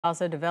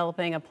Also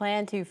developing a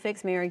plan to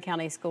fix Marion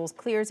County Schools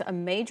clears a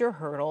major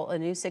hurdle. A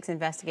News 6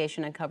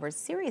 investigation uncovers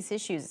serious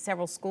issues at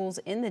several schools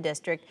in the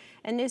district,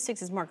 and News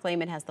 6's Mark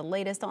Lehman has the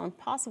latest on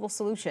possible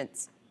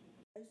solutions.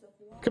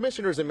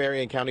 Commissioners in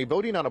Marion County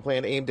voting on a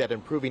plan aimed at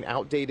improving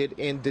outdated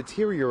and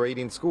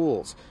deteriorating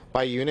schools.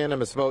 By a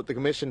unanimous vote, the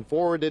commission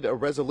forwarded a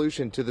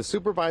resolution to the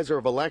supervisor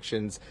of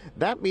elections.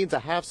 That means a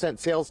half-cent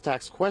sales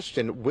tax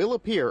question will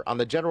appear on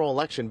the general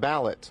election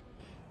ballot.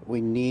 We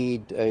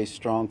need a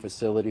strong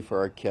facility for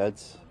our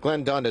kids.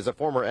 Glenn Dunn is a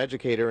former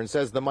educator and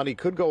says the money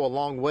could go a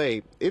long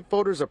way. If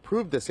voters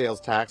approve the sales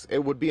tax,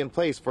 it would be in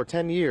place for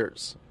 10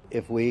 years.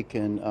 If we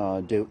can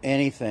do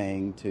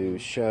anything to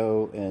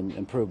show and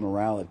improve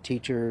morale of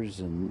teachers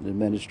and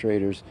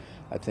administrators,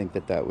 I think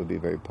that would be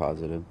very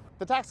positive.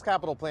 The tax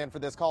capital plan for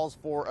this calls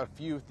for a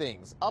few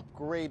things: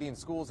 upgrading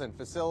schools and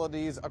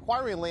facilities,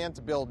 acquiring land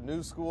to build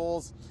new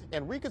schools,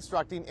 and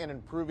reconstructing and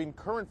improving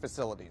current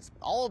facilities.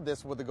 All of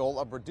this with the goal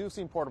of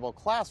reducing portable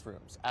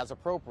classrooms as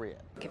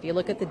appropriate. If you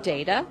look at the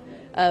data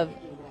of,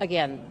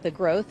 again, the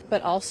growth,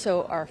 but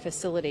also our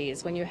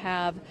facilities, when you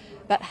have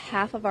about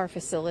half of our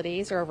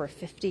facilities are over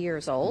 50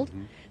 years old,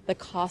 the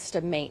cost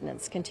of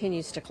maintenance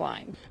continues to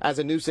climb. As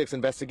a News 6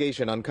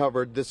 investigation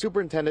uncovered, the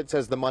superintendent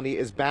says the money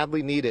is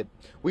badly needed.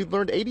 We've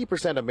learned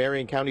 80% of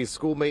Marion County's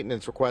school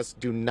maintenance requests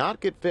do not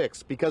get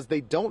fixed because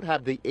they don't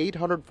have the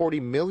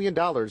 $840 million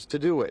to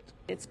do it.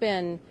 It's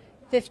been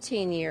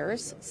 15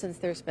 years since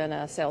there's been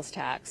a sales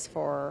tax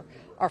for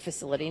our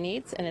facility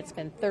needs, and it's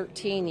been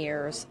 13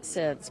 years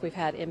since we've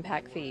had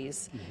impact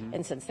fees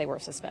and since they were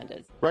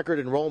suspended. Record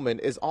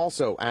enrollment is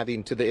also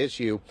adding to the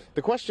issue.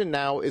 The question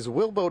now is,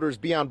 will voters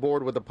be on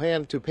board with a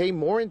plan to pay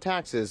more in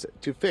taxes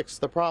to fix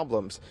the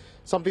problems?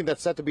 Something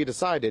that's set to be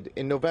decided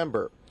in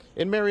November.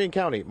 In Marion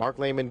County, Mark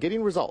Lehman,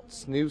 Getting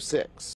Results, News 6.